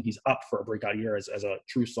due. I think he's up for a breakout year as a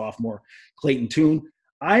true sophomore. Clayton Tune.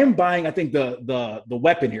 I am buying, I think, the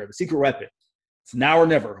weapon here, the secret weapon. It's now or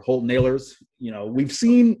never, Holt Nailers. We've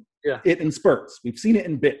seen it in spurts. We've seen it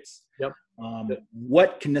in bits. Yep.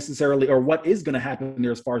 What can necessarily, or what is going to happen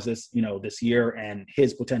there as far as this, this year and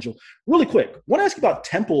his potential? Really quick, I want to ask you about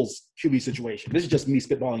Temple's QB situation. This is just me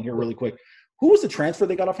spitballing here really quick. Who was the transfer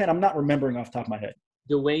they got offhand? I'm not remembering off the top of my head.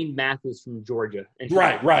 Dwayne Mathis from Georgia.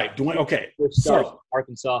 Right. Dwayne, okay. So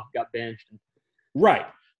Arkansas got benched. Right.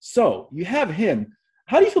 So you have him.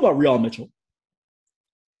 How do you feel about Real Mitchell?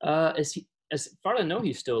 As far as I know,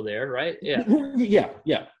 he's still there, right? Yeah.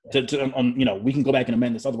 Yeah. We can go back and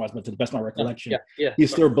amend this otherwise, but to the best of my recollection,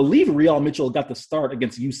 he's still. I believe Real Mitchell got the start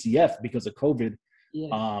against UCF because of COVID,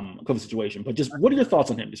 COVID situation. But just what are your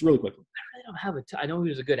thoughts on him? Just really quickly. I really don't have I know he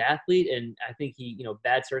was a good athlete, and I think he,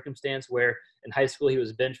 bad circumstance where in high school he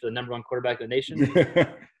was benched for the #1 quarterback in the nation.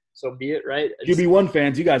 So be it, right? QB1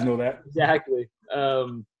 fans, you guys know that. Exactly.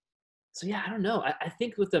 So yeah, I don't know. I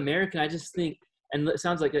think with the American, I just think. And it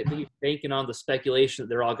sounds like you're banking on the speculation that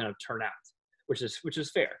they're all going to turn out, which is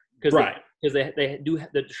fair because they do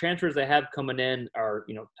the transfers they have coming in are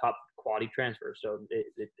top quality transfers. So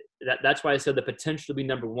that's why I said the potential to be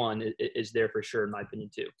 #1 is there for sure in my opinion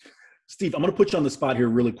too. Steve, I'm going to put you on the spot here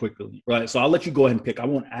really quickly, right? So I'll let you go ahead and pick. I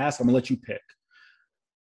won't ask. I'm going to let you pick.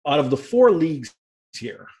 Out of the 4 leagues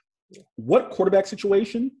here, what quarterback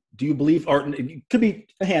situation do you believe, or it could be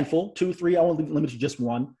a handful, 2, 3. I won't limit to just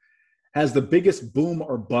one. Has the biggest boom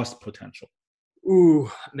or bust potential?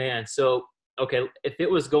 Ooh, man. So, okay, if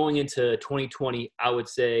it was going into 2020, I would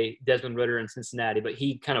say Desmond Ridder in Cincinnati, but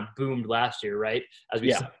he kind of boomed last year, right? As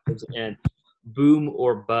we said, and boom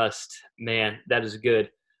or bust, man, that is good.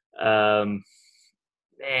 Man,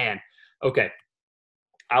 okay.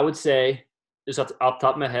 I would say, just off the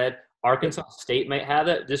top of my head, Arkansas State might have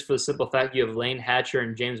it, just for the simple fact you have Lane Hatcher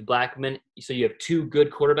and James Blackman. So you have 2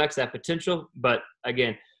 good quarterbacks that have potential, but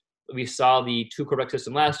again, we saw the 2 quarterback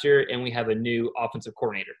system last year, and we have a new offensive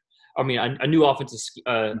coordinator. I mean, a new a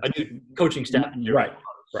new coaching staff. Right.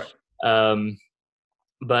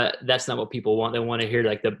 But that's not what people want. They want to hear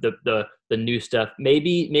like the new stuff.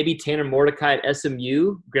 Maybe Tanner Mordecai at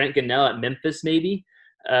SMU, Grant Gunnell at Memphis. Maybe.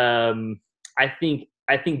 I think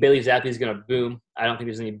Bailey Zappi is going to boom. I don't think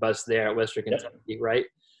there's any bust there at Western Kentucky, right?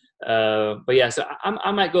 But yeah, so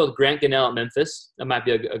I might go with Grant Gunnell at Memphis. That might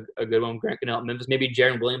be a good one. Grant Gunnell at Memphis. Maybe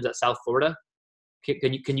Jaron Williams at South Florida.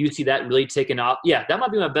 Can you see that really taking off? Yeah, that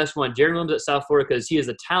might be my best one. Jaron Williams at South Florida because he has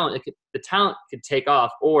the talent. The talent could take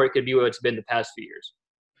off, or it could be what it's been the past few years.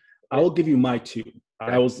 I will give you my 2.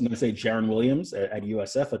 I was going to say Jaron Williams at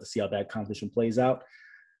USF. Let's see how that competition plays out.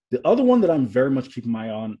 The other one that I'm very much keeping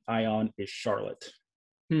my eye on is Charlotte.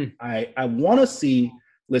 I want to see.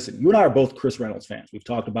 Listen, you and I are both Chris Reynolds fans. We've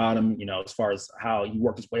talked about him, as far as how he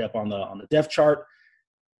worked his way up on the depth chart.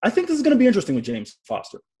 I think this is going to be interesting with James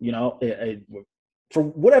Foster. For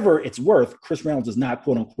whatever it's worth, Chris Reynolds is not,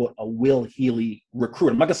 quote unquote, a Will Healy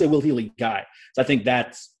recruit. I'm not going to say Will Healy guy. So I think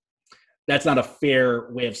that's not a fair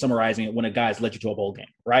way of summarizing it when a guy's led you to a bowl game,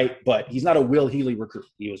 right? But he's not a Will Healy recruit.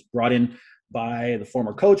 He was brought in by the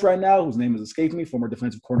former coach right now, whose name has escaped me, former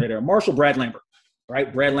defensive coordinator at Marshall, Brad Lambert,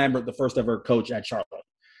 right? Brad Lambert, the first ever coach at Charlotte.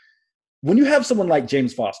 When you have someone like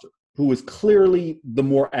James Foster, who is clearly the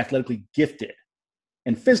more athletically gifted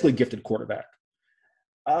and physically gifted quarterback,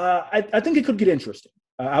 I think it could get interesting.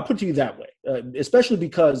 I'll put it to you that way, especially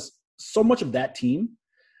because so much of that team,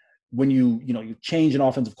 when you change an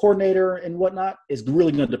offensive coordinator and whatnot, is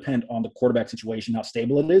really going to depend on the quarterback situation, how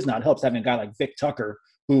stable it is. Now, it helps having a guy like Vic Tucker,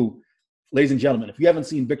 who, ladies and gentlemen, if you haven't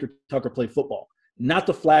seen Victor Tucker play football, not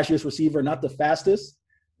the flashiest receiver, not the fastest,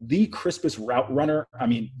 the crispest route runner. I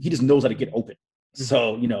mean, he just knows how to get open.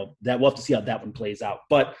 So, that we'll have to see how that one plays out.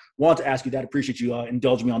 But wanted to ask you that. Appreciate you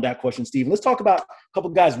indulging me on that question, Steve. Let's talk about a couple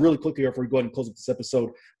of guys really quickly here before we go ahead and close up this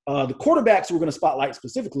episode. The quarterbacks we're going to spotlight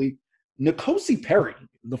specifically, N'Kosi Perry,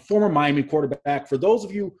 the former Miami quarterback. For those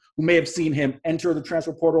of you who may have seen him enter the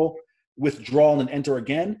transfer portal, withdraw, and enter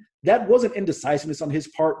again, that wasn't indecisiveness on his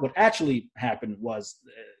part. What actually happened was,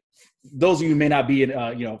 those of you who may not be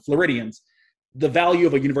Floridians, the value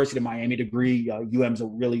of a University of Miami degree, UM's a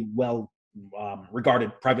really well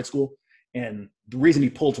regarded private school. And the reason he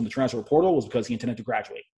pulled from the transfer portal was because he intended to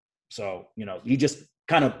graduate. So, he just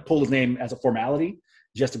kind of pulled his name as a formality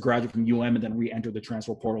just to graduate from UM and then re-enter the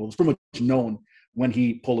transfer portal. It was pretty much known when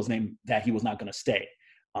he pulled his name that he was not going to stay.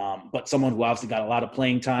 But someone who obviously got a lot of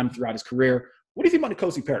playing time throughout his career. What do you think about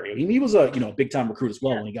N'Kosi Perry? I mean, he was a big-time recruit as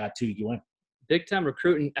well when he got to UM. Big-time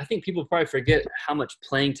recruit, and I think people probably forget how much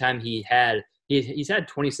playing time he had. He's had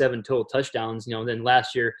 27 total touchdowns. Then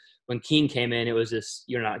last year when King came in, it was just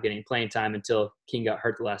you're not getting playing time until King got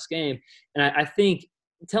hurt the last game. And I think,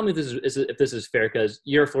 tell me if this is fair, because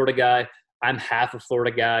you're a Florida guy. I'm half a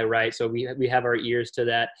Florida guy, right? So we have our ears to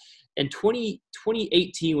that. In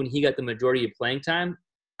 2018, when he got the majority of playing time,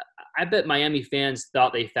 I bet Miami fans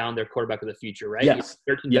thought they found their quarterback of the future, right? Yes.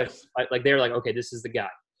 Like they're like, okay, this is the guy.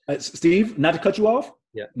 Steve, not to cut you off.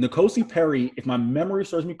 Yeah. N'Kosi Perry, if my memory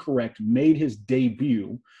serves me correct, made his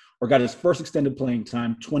debut or got his first extended playing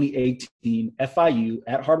time 2018 FIU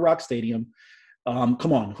at Hard Rock Stadium.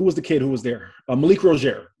 Come on, who was the kid who was there? Malik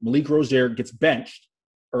Rozier. Malik Rozier gets benched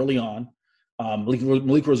early on.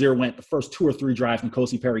 Malik Rozier went the first 2 or 3 drives.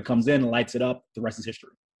 N'Kosi Perry comes in and lights it up. The rest is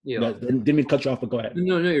history. Yeah. Didn't mean to cut you off, but go ahead.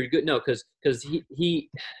 No, you're good. No, because he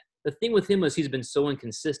the thing with him was he's been so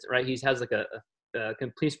inconsistent, right? He has like a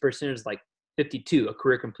completion percentage like 52, a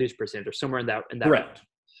career completion percentage or somewhere in that. Correct. Range.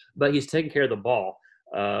 But he's taking care of the ball.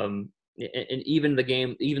 And even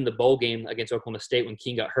the bowl game against Oklahoma State when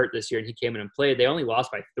King got hurt this year and he came in and played, they only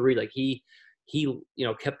lost by 3. Like he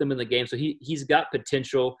kept them in the game. So he's got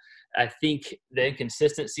potential. I think the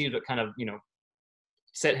inconsistency is what kind of,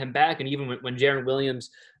 set him back. And even when Jaron Williams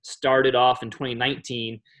started off in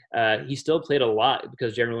 2019, he still played a lot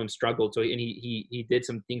because Jaron Williams struggled. So he did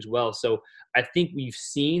some things well. So I think we've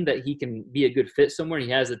seen that he can be a good fit somewhere. And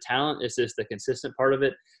he has the talent. It's just the consistent part of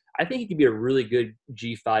it. I think he could be a really good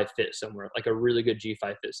G5 fit somewhere, like a really good G5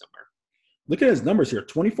 fit somewhere. Look at his numbers here: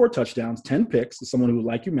 24 touchdowns, 10 picks. Someone who,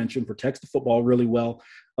 like you mentioned, protects the football really well.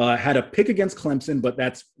 Had a pick against Clemson, but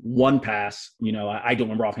that's one pass. I don't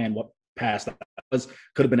remember offhand what pass that was.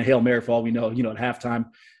 Could have been a Hail Mary for all we know. At halftime.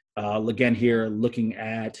 Again, here looking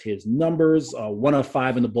at his numbers, 1 of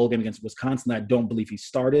 5 in the bowl game against Wisconsin. I don't believe he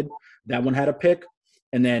started. That one had a pick,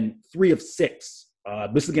 and then 3 of 6.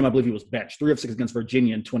 This is the game I believe he was benched. 3 of 6 against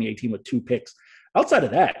Virginia in 2018 with 2 picks. Outside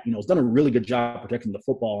of that, he's done a really good job protecting the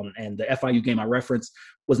football. And the FIU game I referenced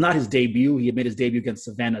was not his debut. He had made his debut against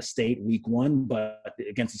Savannah State week 1, but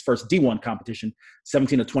against his first D1 competition,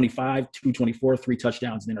 17 of 25, 224, 3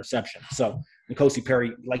 touchdowns and interception. So N'Kosi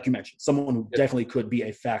Perry, like you mentioned, someone who definitely could be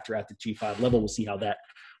a factor at the G5 level. We'll see how that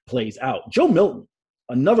plays out. Joe Milton,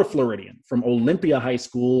 another Floridian from Olympia High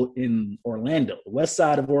School in Orlando, the west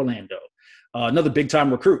side of Orlando. Another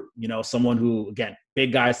big-time recruit, someone who, again,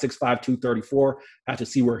 big guy, 6'5", 234. Have to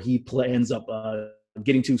see where he ends up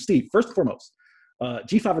getting to. Steve, first and foremost,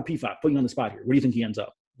 G5 or P5? Putting you on the spot here. Where do you think he ends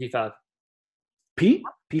up? G5. P5?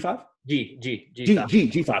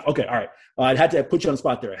 G5. Okay, all right. I had to put you on the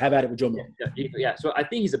spot there. Have at it with Joe Milton. Yeah. So I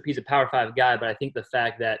think he's a Power 5 guy, but I think the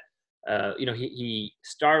fact that he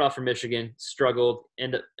started off from Michigan, struggled,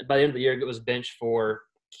 and by the end of the year, it was benched for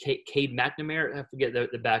Cade McNamara. I forget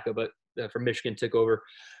the backup, but from Michigan took over.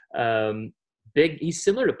 He's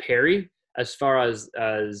similar to Perry as far as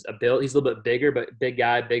a build. He's a little bit bigger, but big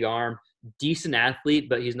guy, big arm, decent athlete,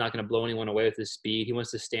 but he's not going to blow anyone away with his speed. He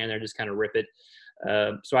wants to stand there and just kind of rip it.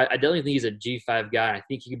 So I definitely think he's a G5 guy. I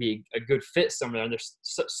think he could be a good fit somewhere. And there's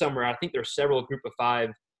somewhere, I think there's several group of 5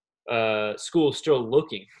 schools still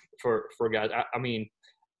looking for guys. I mean,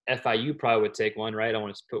 FIU probably would take one, right? I don't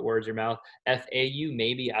want to put words in your mouth. FAU,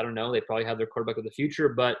 maybe. I don't know. They probably have their quarterback of the future,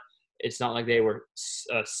 but it's not like they were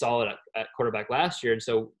solid at quarterback last year. And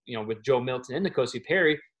so, with Joe Milton and N'Kosi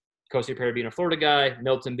Perry being a Florida guy,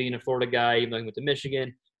 Milton being a Florida guy, even though he went to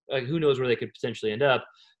Michigan, like who knows where they could potentially end up.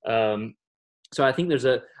 So I think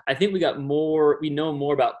I think we know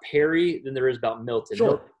more about Perry than there is about Milton. Sure.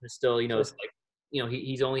 Milton is still, Sure. it's like,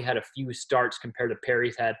 he's only had a few starts compared to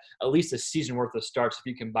Perry's had at least a season worth of starts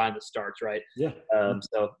if you combine the starts, right? Yeah.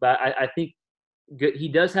 But I think good. He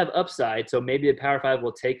does have upside, so maybe a Power 5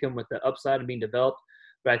 will take him with the upside and being developed.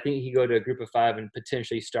 But I think he go to a Group of 5 and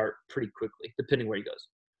potentially start pretty quickly, depending where he goes.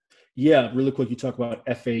 Yeah, really quick, you talk about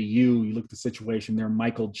FAU. You look at the situation there.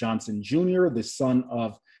 Michael Johnson Jr., the son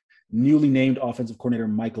of newly named offensive coordinator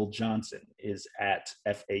Michael Johnson, is at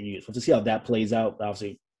FAU. So we'll see how that plays out.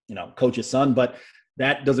 Obviously, coach's son, but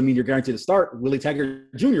that doesn't mean you're guaranteed to start. Willie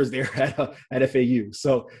Taggart Jr. is there at FAU.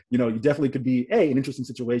 So, you definitely could be, an interesting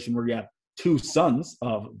situation where you have two sons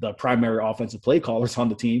of the primary offensive play callers on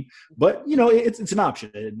the team. But, it's an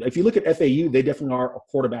option. If you look at FAU, they definitely are a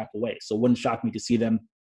quarterback away. So it wouldn't shock me to see them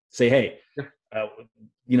say, hey,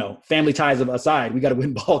 family ties aside, we got to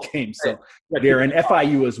win ball games. So they're in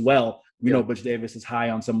FIU as well. We know Butch Davis is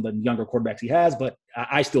high on some of the younger quarterbacks he has, but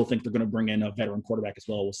I still think they're going to bring in a veteran quarterback as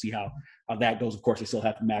well. We'll see how that goes. Of course, they still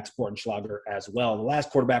have Max Bortenschlager as well. The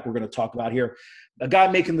last quarterback we're going to talk about here, a guy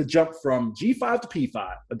making the jump from G5 to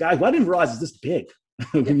P5, a guy who I didn't realize is this big.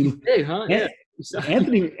 Big, huh? Yeah.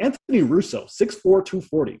 Anthony Russo, 6'4",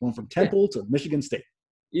 240, going from Temple to Michigan State.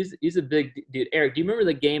 He's a big dude. Eric, do you remember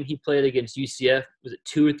the game he played against UCF? Was it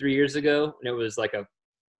 2 or 3 years ago? And it was like a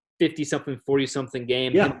 50-something, 40-something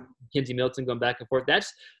game. Yeah. Kenzie Milton going back and forth.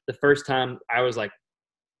 That's the first time I was like,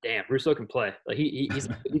 damn, Russo can play. Like he's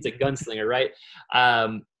a gunslinger, right?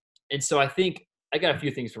 And so I think I got a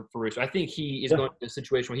few things for Russo. I think he is going to a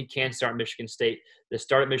situation where he can start Michigan State. The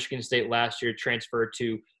start at Michigan State last year transferred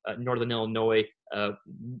to Northern Illinois.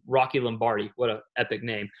 Rocky Lombardi, what an epic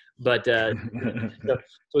name. But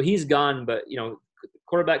so he's gone. But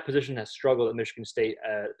quarterback position has struggled at Michigan State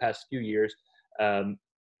the past few years.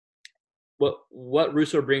 What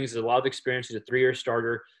Russo brings is a lot of experience. He's a 3-year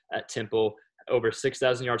starter at Temple, over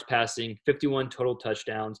 6,000 yards passing, 51 total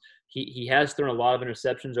touchdowns. He has thrown a lot of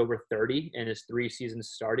interceptions, over 30 in his 3 seasons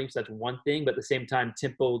starting. So that's one thing. But at the same time,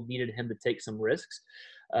 Temple needed him to take some risks.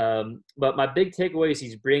 But my big takeaway is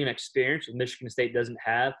he's bringing experience that Michigan State doesn't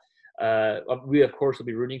have. We of course will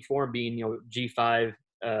be rooting for him, being G5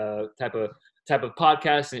 type of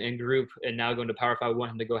podcast and group, and now going to Power 5. We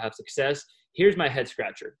want him to go have success. Here's my head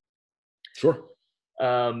scratcher. Sure.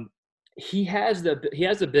 He has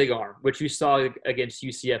a big arm, which you saw against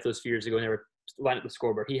UCF those few years ago when they were lining up the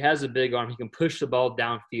scoreboard. He has a big arm. He can push the ball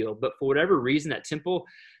downfield. But for whatever reason at Temple,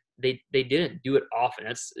 they didn't do it often.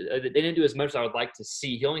 They didn't do as much as I would like to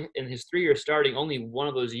see. He only, in his 3 years starting, only one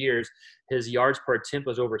of those years, his yards per attempt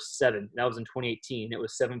was over 7. That was in 2018. It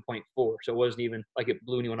was 7.4. So it wasn't even like it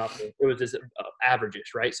blew anyone off. It was just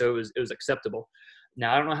averages, right? So it was acceptable.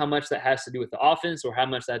 Now, I don't know how much that has to do with the offense or how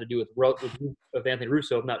much that had to do with Anthony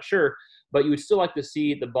Russo. I'm not sure. But you would still like to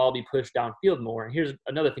see the ball be pushed downfield more. And here's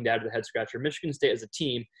another thing to add to the head scratcher. Michigan State as a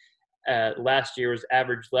team last year was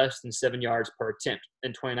averaged less than 7 yards per attempt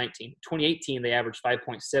in 2019. 2018, they averaged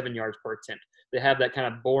 5.7 yards per attempt. They have that kind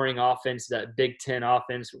of boring offense, that Big Ten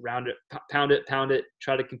offense, round it, pound it,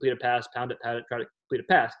 try to complete a pass, pound it, try to complete a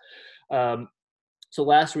pass. So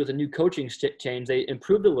last year with a new coaching change, they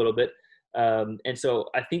improved a little bit. And so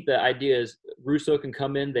I think the idea is Russo can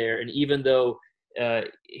come in there, and even though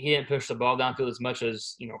he didn't push the ball downfield as much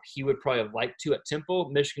as he would probably have liked to at Temple,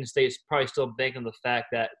 Michigan State is probably still banking on the fact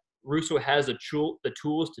that Russo has the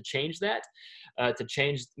tools to change that, to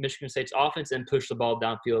change Michigan State's offense and push the ball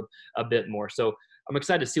downfield a bit more. So I'm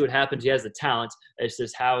excited to see what happens. He has the talent. It's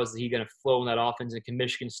just how is he going to flow in that offense, and can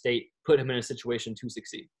Michigan State put him in a situation to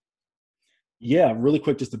succeed? Yeah, really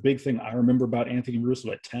quick, just a big thing I remember about Anthony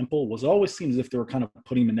Russo at Temple was always seems as if they were kind of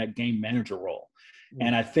putting him in that game manager role. Mm-hmm.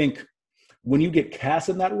 And I think when you get cast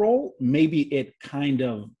in that role, maybe it kind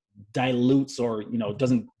of dilutes or,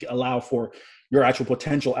 doesn't allow for your actual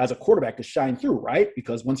potential as a quarterback to shine through, right?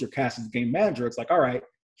 Because once you're cast as a game manager, it's like, all right,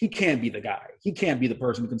 he can't be the guy. He can't be the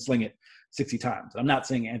person who can sling it 60 times. I'm not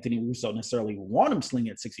saying Anthony Russo necessarily want him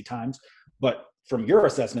slinging it 60 times, but from your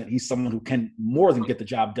assessment, he's someone who can more than get the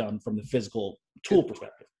job done from the physical tool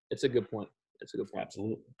perspective. It's a good point.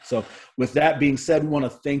 Absolutely. So with that being said, we want to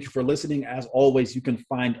thank you for listening. As always, you can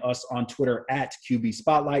find us on Twitter at QB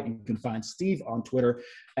Spotlight. You can find Steve on Twitter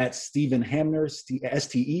at Steven Hamner, Steven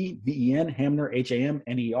Hamner, Hamner.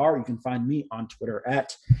 You can find me on Twitter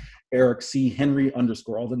at Eric C. Henry _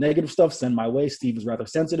 All the negative stuff, send my way. Steve is rather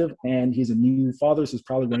sensitive, and he's a new father, so he's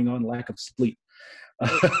probably running on lack of sleep.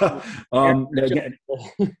 Again,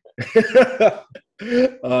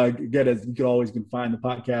 as you can find the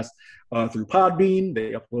podcast through Podbean.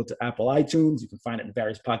 They upload to Apple iTunes. You can find it in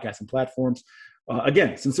various podcasting platforms.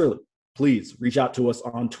 Again, sincerely, please reach out to us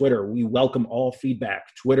on Twitter. We welcome all feedback.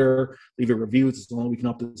 Twitter, leave your reviews. It's the only way we can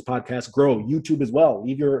help this podcast grow. YouTube as well.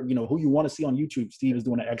 Leave your, who you want to see on YouTube. Steve is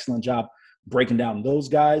doing an excellent job breaking down those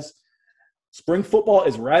guys. Spring football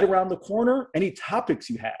is right around the corner. Any topics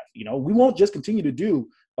you have, we won't just continue to do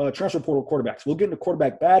transfer portal quarterbacks. We'll get into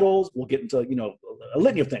quarterback battles. We'll get into, a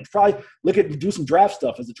litany of things. Probably do some draft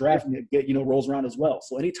stuff as the draft rolls around as well.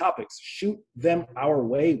 So any topics, shoot them our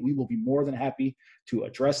way. We will be more than happy to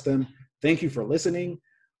address them. Thank you for listening.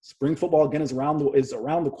 Spring football again is around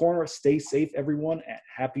the corner. Stay safe, everyone, and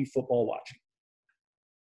happy football watching.